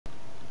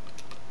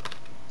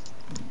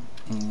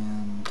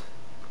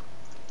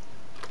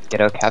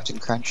Ghetto Captain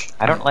Crunch.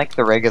 I don't like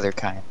the regular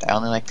kind. I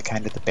only like the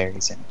kind with the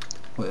berries in it.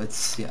 Well,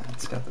 it's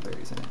got the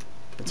berries in it.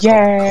 It's called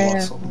Yeah.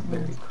 Colossal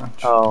Berry Crunch.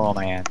 Oh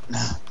man.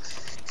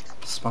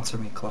 Sponsor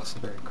me,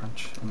 Colossal Berry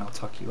Crunch, and I'll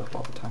talk you up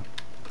all the time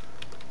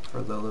for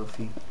a low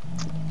fee.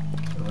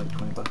 For like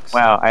 $20.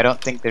 Wow, I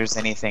don't think there's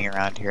anything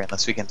around here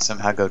unless we can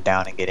somehow go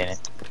down and get in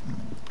it.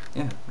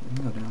 Yeah, you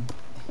can go down.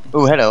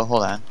 Ooh, hello,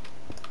 hold on.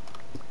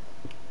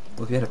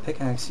 Well, if you had a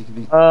pickaxe, you could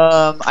be.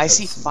 I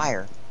see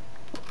fire.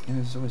 Yeah,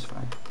 there's always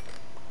fire.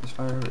 There's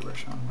fire everywhere,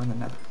 Sean. We're in the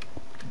nether.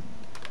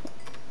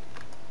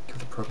 Give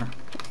the program.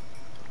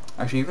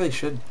 Actually, you really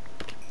should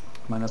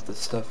mine up this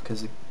stuff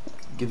because it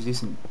gives you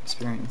some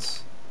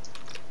experience.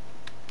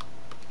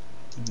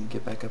 You can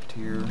get back up to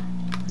your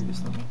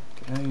previous level.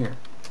 Get out of here.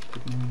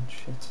 Pigman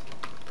shit.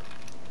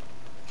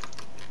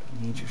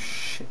 I need your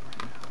shit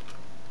right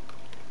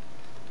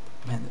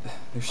now. Man,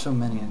 there's so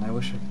many and I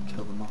wish I could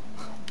kill them all.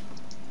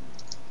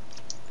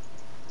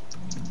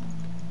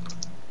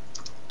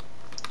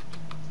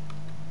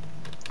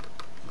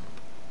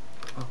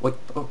 Oh, wait.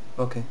 Oh,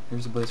 okay.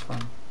 Here's a blaze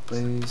farm.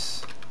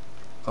 Blaze.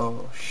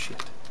 Oh,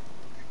 shit.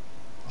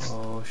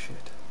 Oh,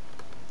 shit.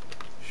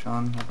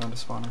 Sean, I found a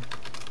spawner.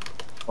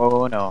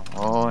 Oh no,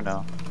 oh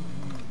no.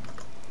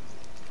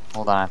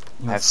 Hold on.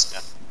 You know I have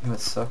stuff. what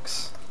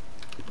sucks?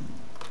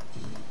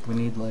 We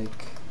need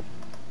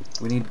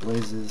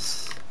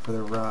blazes for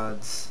the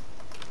rods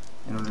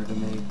in order to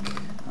make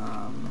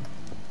that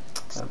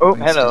Oh,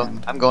 brewing hello.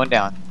 stand. I'm going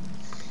down.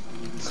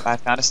 I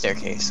found a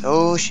staircase.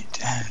 Oh shit.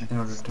 In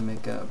order to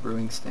make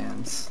brewing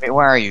stands. Wait,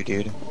 where are you,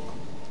 dude?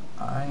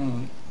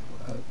 I'm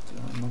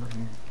over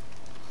here.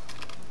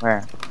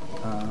 Where?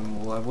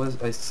 Well,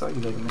 I saw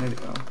you like a minute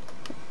ago.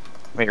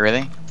 Wait,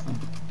 really?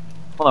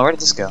 Hold on, where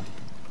did this go?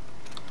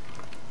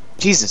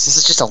 Jesus, this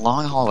is just a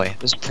long hallway.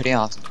 This is pretty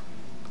awesome.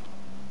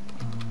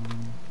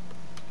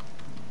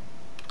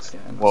 Yeah,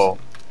 I know. Whoa.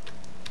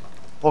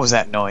 What was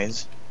that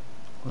noise?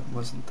 What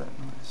wasn't that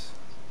noise?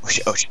 Oh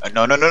shit, oh shit.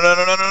 No, no, no, no,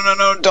 no, no, no, no,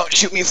 no. Don't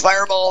shoot me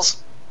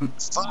fireballs.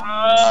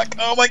 Fuck.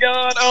 Oh my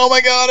god,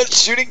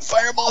 it's shooting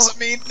fireballs at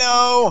me.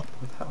 No.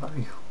 Where the hell are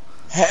you?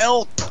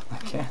 Help. I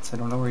can't. I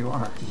don't know where you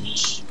are.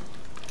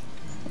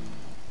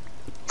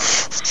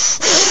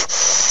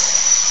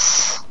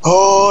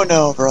 Oh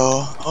no,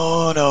 bro.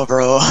 Oh no,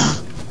 bro.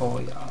 Oh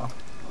yeah.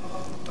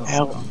 Oh,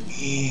 Help no.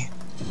 me.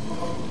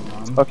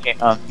 Okay,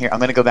 here, I'm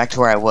gonna go back to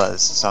where I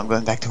was. So I'm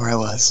going back to where I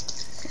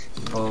was.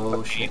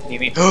 Oh shit.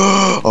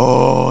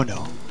 Oh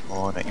no.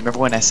 Oh no. You remember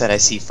when I said I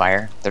see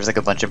fire? There's like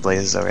a bunch of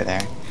blazes over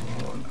there.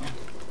 Oh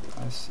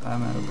no.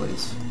 I'm out of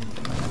blaze.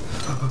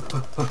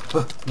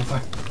 No fire.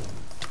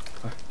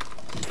 Fire.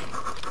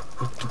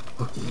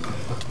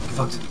 Get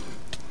fucked.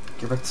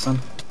 Get wrecked, son.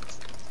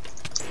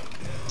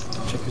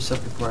 Check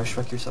yourself before I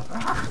shrek yourself.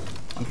 Ah,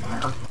 on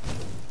fire.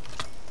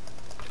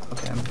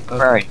 Okay,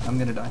 Where are you? I'm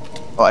gonna die.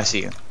 Oh, I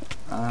see you.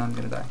 I'm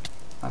gonna die.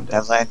 I'm dead.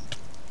 That line?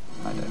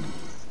 I'm dead.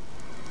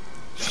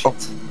 Oh.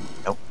 Shit.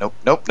 Nope, nope,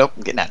 nope, nope.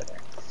 I'm getting out of there.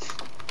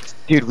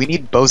 Dude, we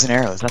need bows and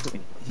arrows. That's what we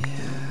need. Yeah.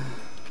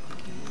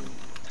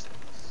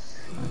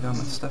 I got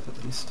my stuff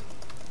at least.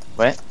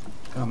 What?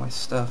 Got my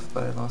stuff,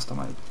 but I lost all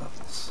my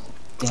levels.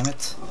 Damn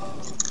it.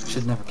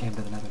 Should never came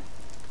to the nether.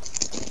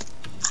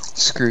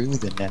 Screw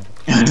the net.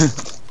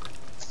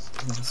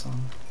 Isn't that a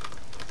song?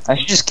 I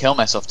should just kill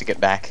myself to get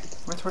back.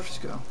 Where'd my torches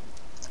go?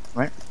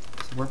 What?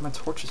 Where'd my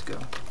torches go?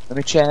 Let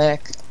me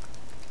check.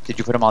 Did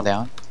you put them all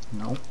down?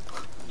 No.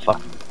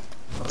 Fuck.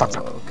 Fuck.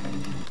 Okay.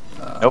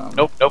 Nope,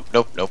 nope, nope,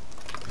 nope, nope.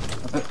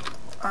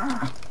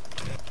 Ah!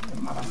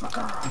 You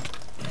motherfucker!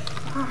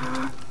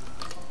 Ah!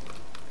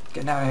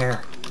 Getting out of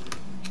here.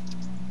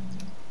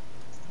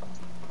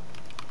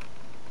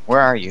 Where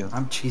are you?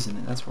 I'm cheesing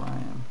it, that's where I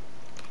am.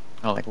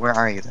 No, like, where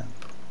are you then?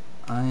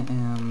 I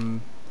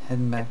am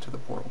heading back to the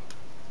portal.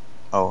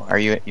 Oh, are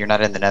you? You're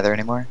not in the nether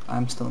anymore?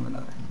 I'm still in the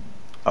nether.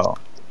 Oh.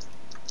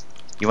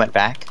 You went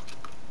back?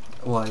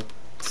 Well, I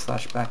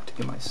slashed back to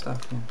get my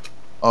stuff, yeah.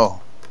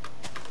 Oh.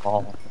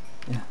 Oh.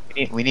 Yeah.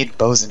 We need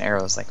bows and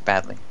arrows, like,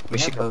 badly. We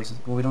should have go. bows.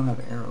 Well, we don't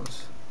have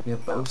arrows. We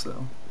have bows,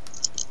 though.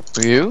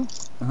 For you?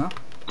 Uh-huh.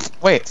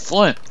 Wait,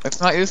 flint. It's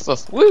not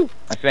useless. Woo!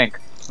 I think.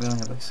 We only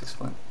have like 6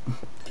 flint.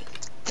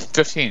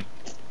 15.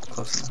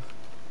 Close enough.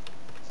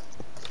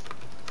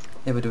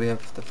 Yeah, but do we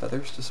have the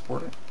feathers to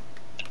support it?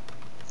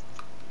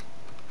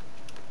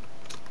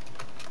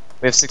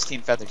 We have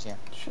 16 feathers, yeah.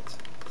 Shit.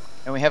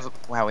 And we have,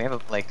 wow, we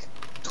have like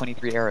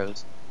 23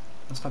 arrows.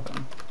 That's not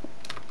bad.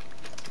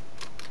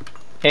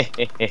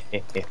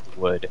 Hehehehe,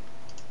 wood.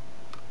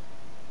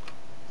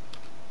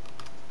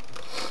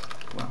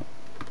 Wow.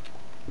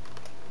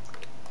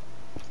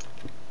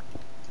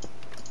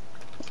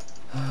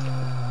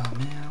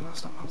 Man, I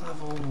lost all my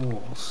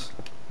levels.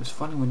 It was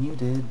funny when you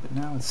did, but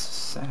now it's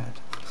sad.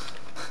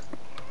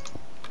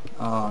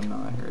 Oh no,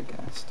 I hear a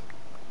ghast.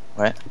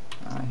 What?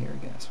 I hear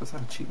a ghast. What's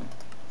that achievement?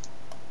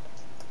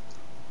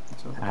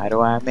 How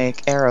do I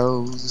make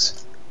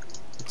arrows?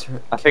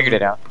 I figured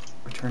it out.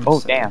 Return Oh,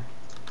 to damn.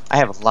 I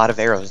have a lot of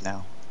arrows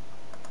now.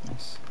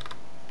 Nice.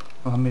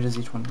 Well, how many does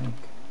each one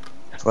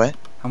make? What?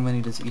 How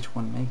many does each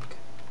one make?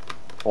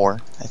 4,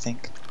 I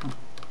think. Oh,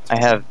 I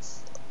have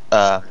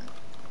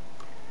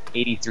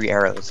 83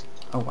 arrows.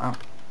 oh wow.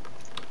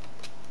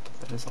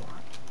 That is a lot.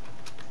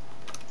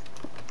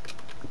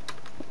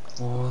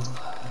 Well,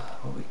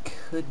 what we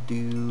could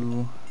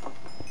do...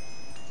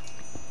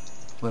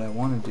 What I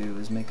want to do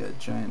is make a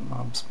giant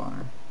mob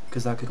spawner.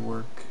 Because that could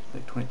work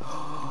like 20...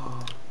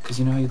 Because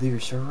you know how you leave your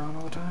server on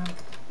all the time?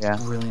 Yeah.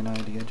 Brilliant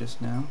idea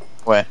just now.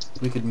 What?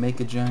 We could make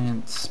a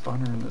giant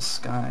spawner in the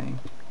sky.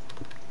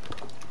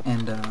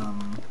 And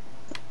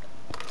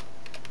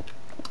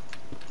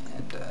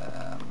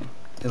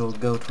it'll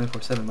go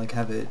 24/7, like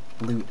have it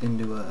loot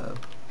into a...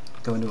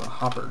 go into a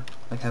hopper.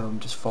 Like have them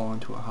just fall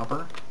into a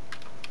hopper.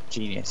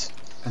 Genius.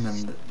 And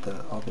then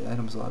all the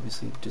items will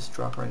obviously just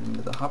drop right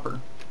into the hopper.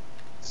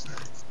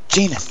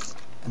 Genius!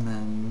 And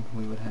then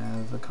we would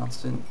have a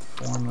constant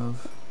form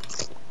of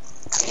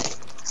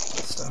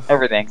stuff.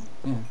 Everything.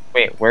 Yeah.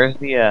 Wait, where's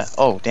the,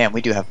 oh, damn,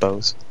 we do have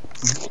bows.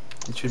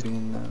 It should be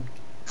in the...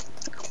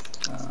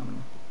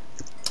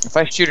 If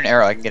I shoot an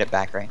arrow, I can get it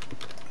back, right?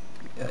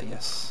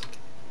 yes.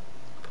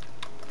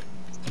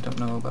 I don't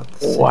know about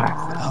the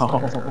Wow.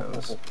 fire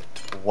arrows.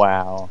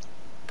 Wow.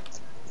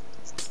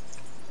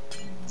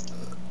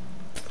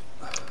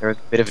 There was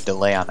a bit of a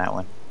delay on that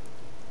one.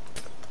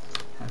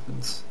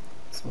 Happens.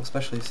 So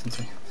especially since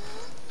I'm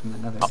in the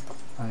nether. Oh.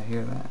 I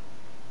hear that.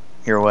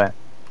 Hear what?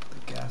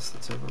 The gas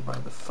that's over by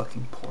the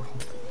fucking portal.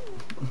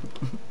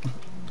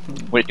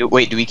 Wait, do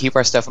we keep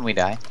our stuff when we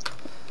die?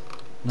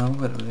 No,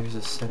 but there's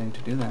a setting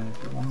to do that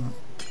if you want.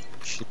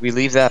 Should we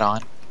leave that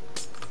on?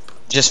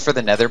 Just for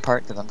the nether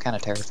part, because I'm kind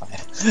of terrified.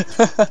 It's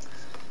very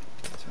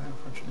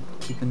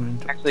unfortunate. Keep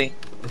inventory. Actually,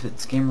 If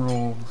it's game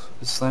roll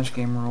 /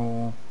 game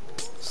roll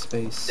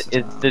space.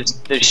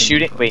 does keep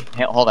shooting... inventory.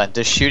 Wait, hold on.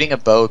 Does shooting a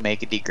bow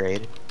make it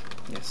degrade?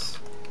 Yes.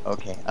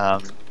 Okay,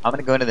 I'm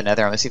gonna go into the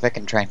nether. I'm gonna see if I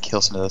can try and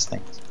kill some of those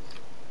things.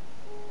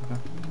 Okay.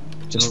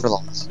 Just for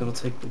lols. It'll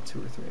take like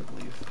 2 or 3, I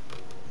believe.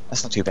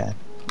 That's not too bad.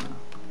 No.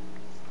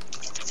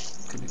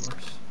 Could be worse.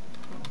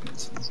 Oh, get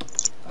some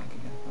lag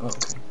again. Oh,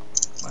 okay.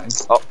 Lag.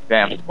 Oh,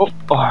 damn.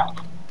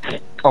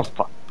 Oh,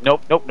 fuck.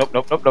 Nope.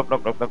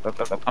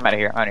 I'm out of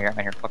here.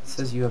 Fuck. It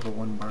says you have a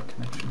 1 bar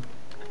connection.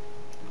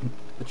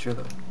 But you're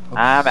the... Oh,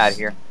 I'm out of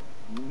here.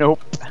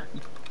 Nope.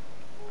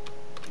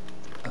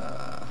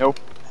 Nope.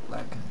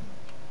 Lag.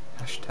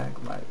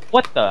 Hashtag lag.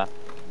 What the?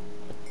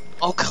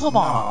 Oh, come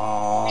on.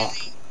 Aw.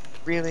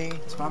 Really?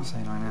 That's what I'm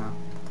saying right now.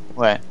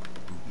 What?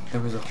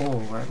 There was a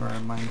hole right where I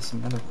mined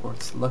some nether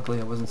quartz. Luckily,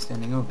 I wasn't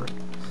standing over it.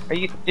 Are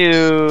you...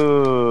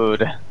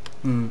 Dude.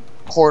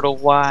 Portal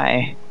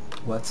Y.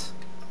 What?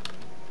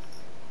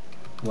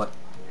 What?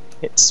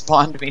 It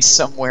spawned me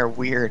somewhere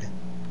weird.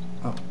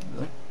 Oh,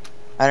 really?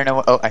 I don't know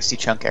what... Oh, I see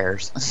chunk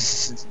errors.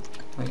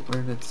 Wait,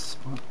 where did it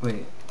spawn?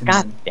 Wait,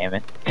 God damn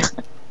it.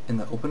 in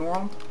the open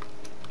world?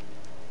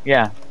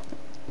 Yeah.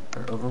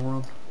 Or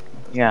overworld?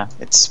 Yeah,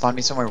 it spawned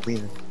me somewhere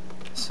weird.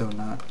 So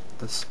not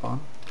the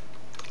spawn?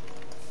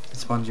 It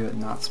spawned you at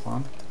not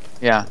spawn?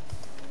 Yeah.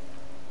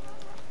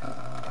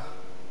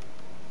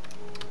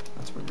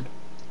 That's weird.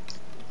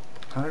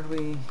 How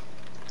do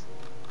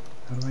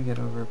I get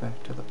over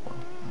back to the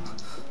portal?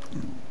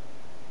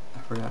 I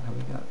forgot how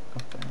we got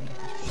up there.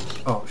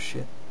 Oh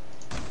shit.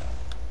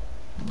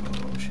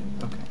 Oh shit,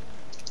 okay.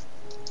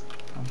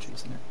 I'm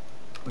choosing it.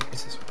 Wait,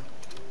 what's this one?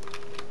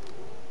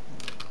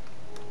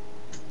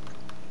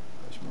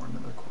 There's more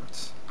nether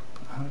quartz.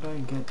 How did I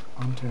get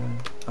onto...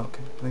 Oh,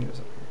 okay, I think it was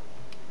up here.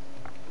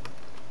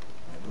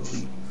 I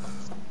believe.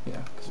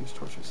 Yeah, because there's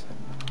torches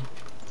heading down.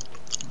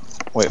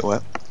 Wait,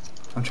 what?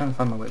 I'm trying to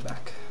find my way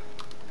back.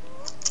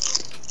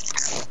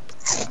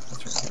 Yeah,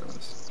 that's right, here it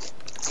was.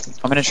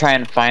 I'm gonna try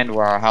and find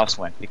where our house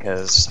went,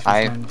 because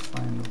I'm trying to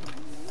find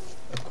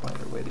a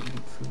quieter way to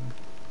eat food.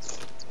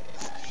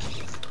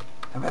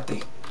 I'm at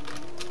the...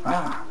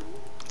 Ah!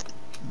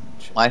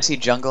 Shit. Well, I see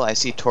jungle, I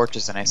see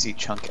torches, and I see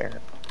chunk error.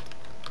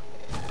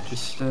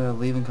 Just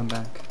leave and come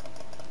back.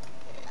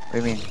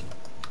 What do you mean?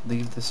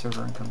 Leave the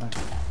server and come back.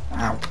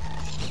 Ow!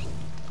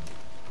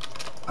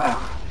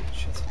 Ah!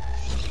 Shit.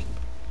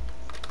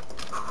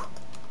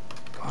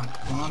 Come on,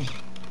 come on.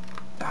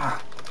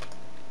 Ah!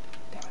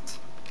 Damn it.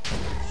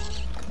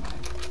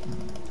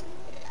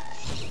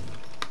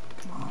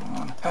 Come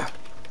on. Ah!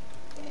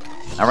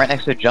 I'm right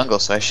next to a jungle,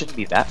 so I shouldn't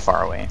be that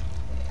far away.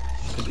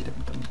 Could be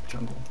different than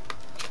jungle.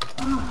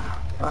 Ah!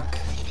 Fuck.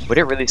 Would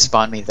it really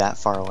spawn me that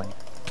far away?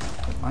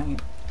 It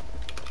might.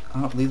 I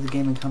don't leave the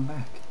game and come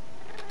back.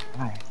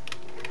 Why?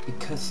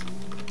 Because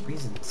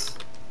reasons.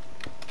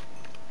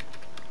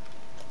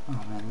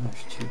 Oh man,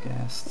 there's 2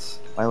 ghasts.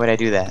 Why would I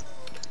do that?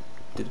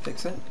 Did it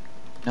fix it?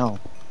 No.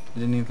 It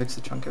didn't even fix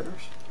the chunk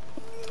errors?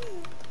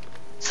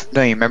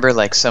 No, you remember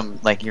you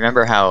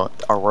remember how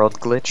our world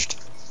glitched?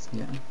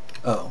 Yeah.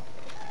 Oh.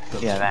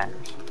 Those Yeah, that. chunk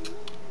errors.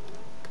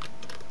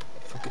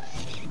 Fuck it.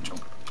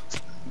 Jump.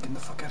 Get the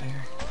fuck out of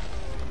here.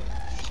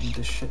 Need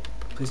this shit.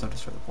 Please don't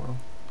destroy the portal.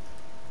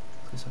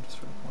 Please don't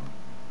destroy the portal.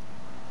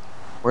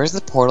 Where's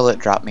the portal that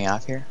dropped me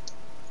off here?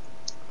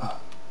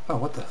 Oh,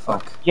 what the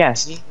fuck? Yeah,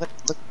 see?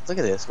 Look at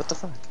this. What the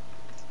fuck?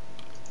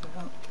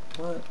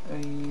 What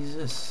is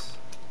this?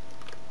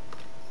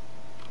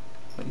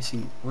 But you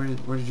see, where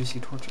did you see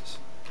torches?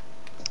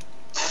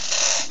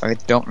 I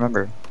don't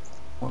remember.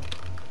 Well,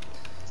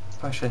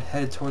 if I should have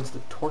headed towards the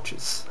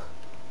torches.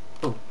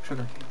 Oh,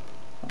 sugar cane.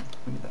 Oh,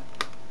 we need that.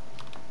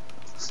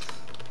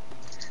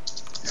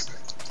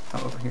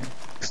 Oh, over here.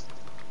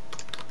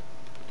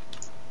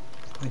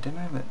 Wait, didn't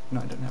I have it?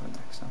 No, I didn't have an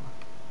axe. No.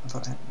 I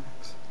thought I had an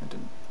axe. I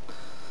didn't.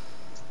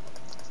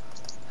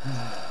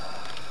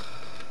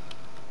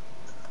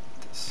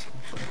 This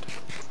wood.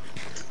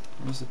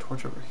 Where's the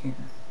torch over here?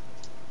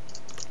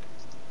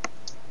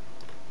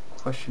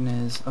 Question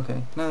is,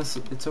 okay, no, it's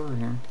over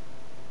here.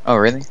 Oh,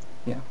 really?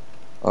 Yeah.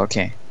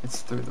 Okay.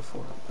 It's through the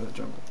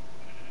jungle.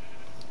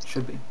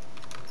 Should be.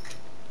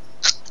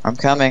 I'm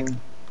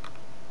coming.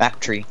 That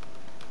tree.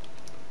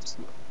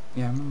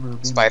 Yeah, I remember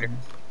being Spider. there.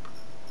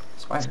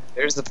 Spider.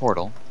 There's the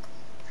portal.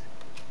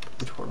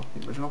 Which portal?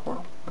 The original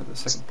portal? Or the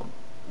second portal?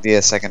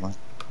 The second one.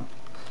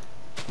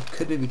 It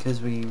could be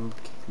because we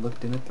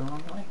looked in it the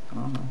wrong way. I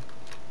don't know.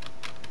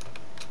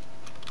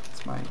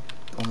 It's my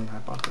only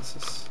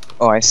hypothesis.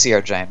 Oh, I see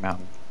our giant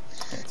mountain.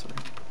 Yeah, it's weird.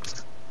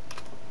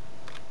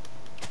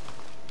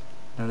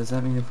 Now, does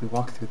that mean if we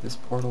walk through this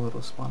portal,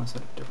 it'll spawn us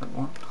at a different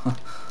one?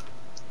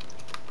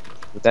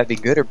 Would that be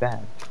good or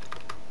bad?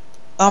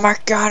 Oh my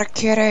god, a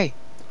kitty!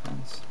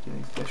 Depends. Do you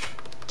need fish?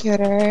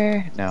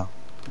 Kitty! No.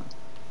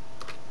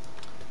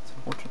 It's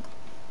unfortunate.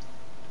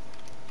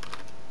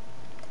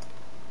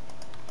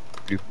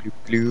 Bloop, bloop,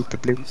 bloop, bloop,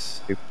 bloop,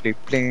 Please. bloop, bloop,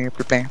 bloop, bloop, bloop,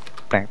 bloop,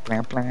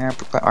 bloop,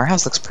 bloop, bloop. Our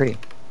house looks pretty.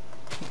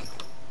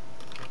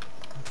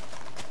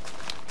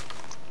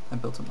 I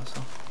built it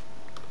myself.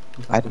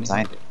 I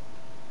designed it.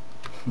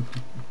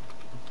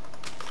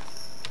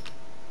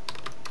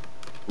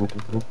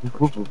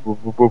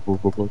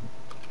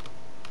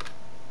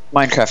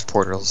 Minecraft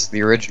portals,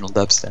 the original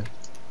dubstep.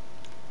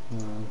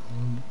 Okay,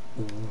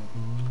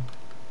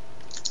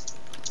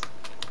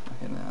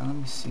 now let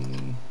me see.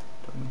 Do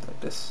I move like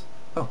this?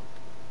 Oh,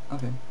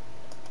 okay.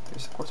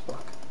 There's a quartz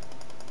block.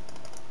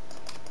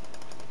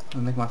 I'm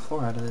gonna make my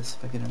floor out of this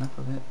if I get enough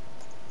of it.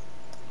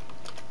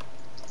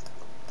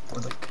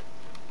 Or like,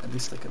 at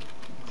least like a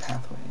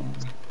pathway in.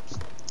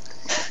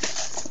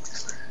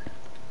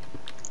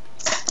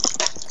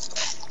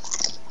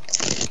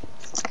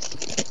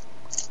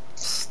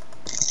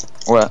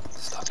 What?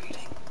 Stop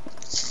eating.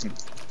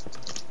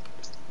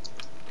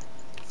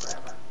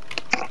 Forever.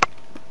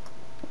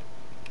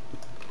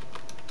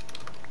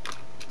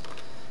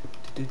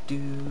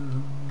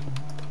 Do-do-do.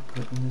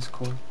 Putting this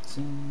quartz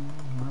in.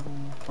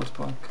 Marble. Quartz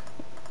block.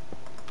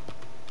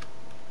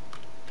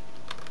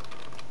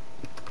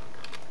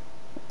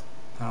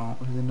 I don't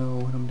really know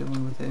what I'm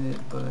doing with it,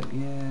 but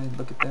yeah,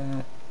 look at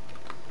that.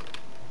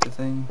 The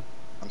thing.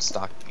 I'm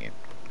stalking you.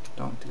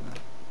 Don't do that.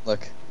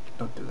 Look.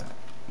 Don't do that.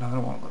 No, I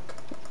don't want to look.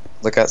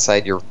 Look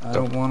outside your... I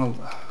don't want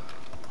to...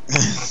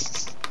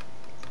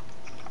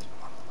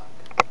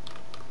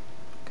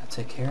 Gotta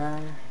take care.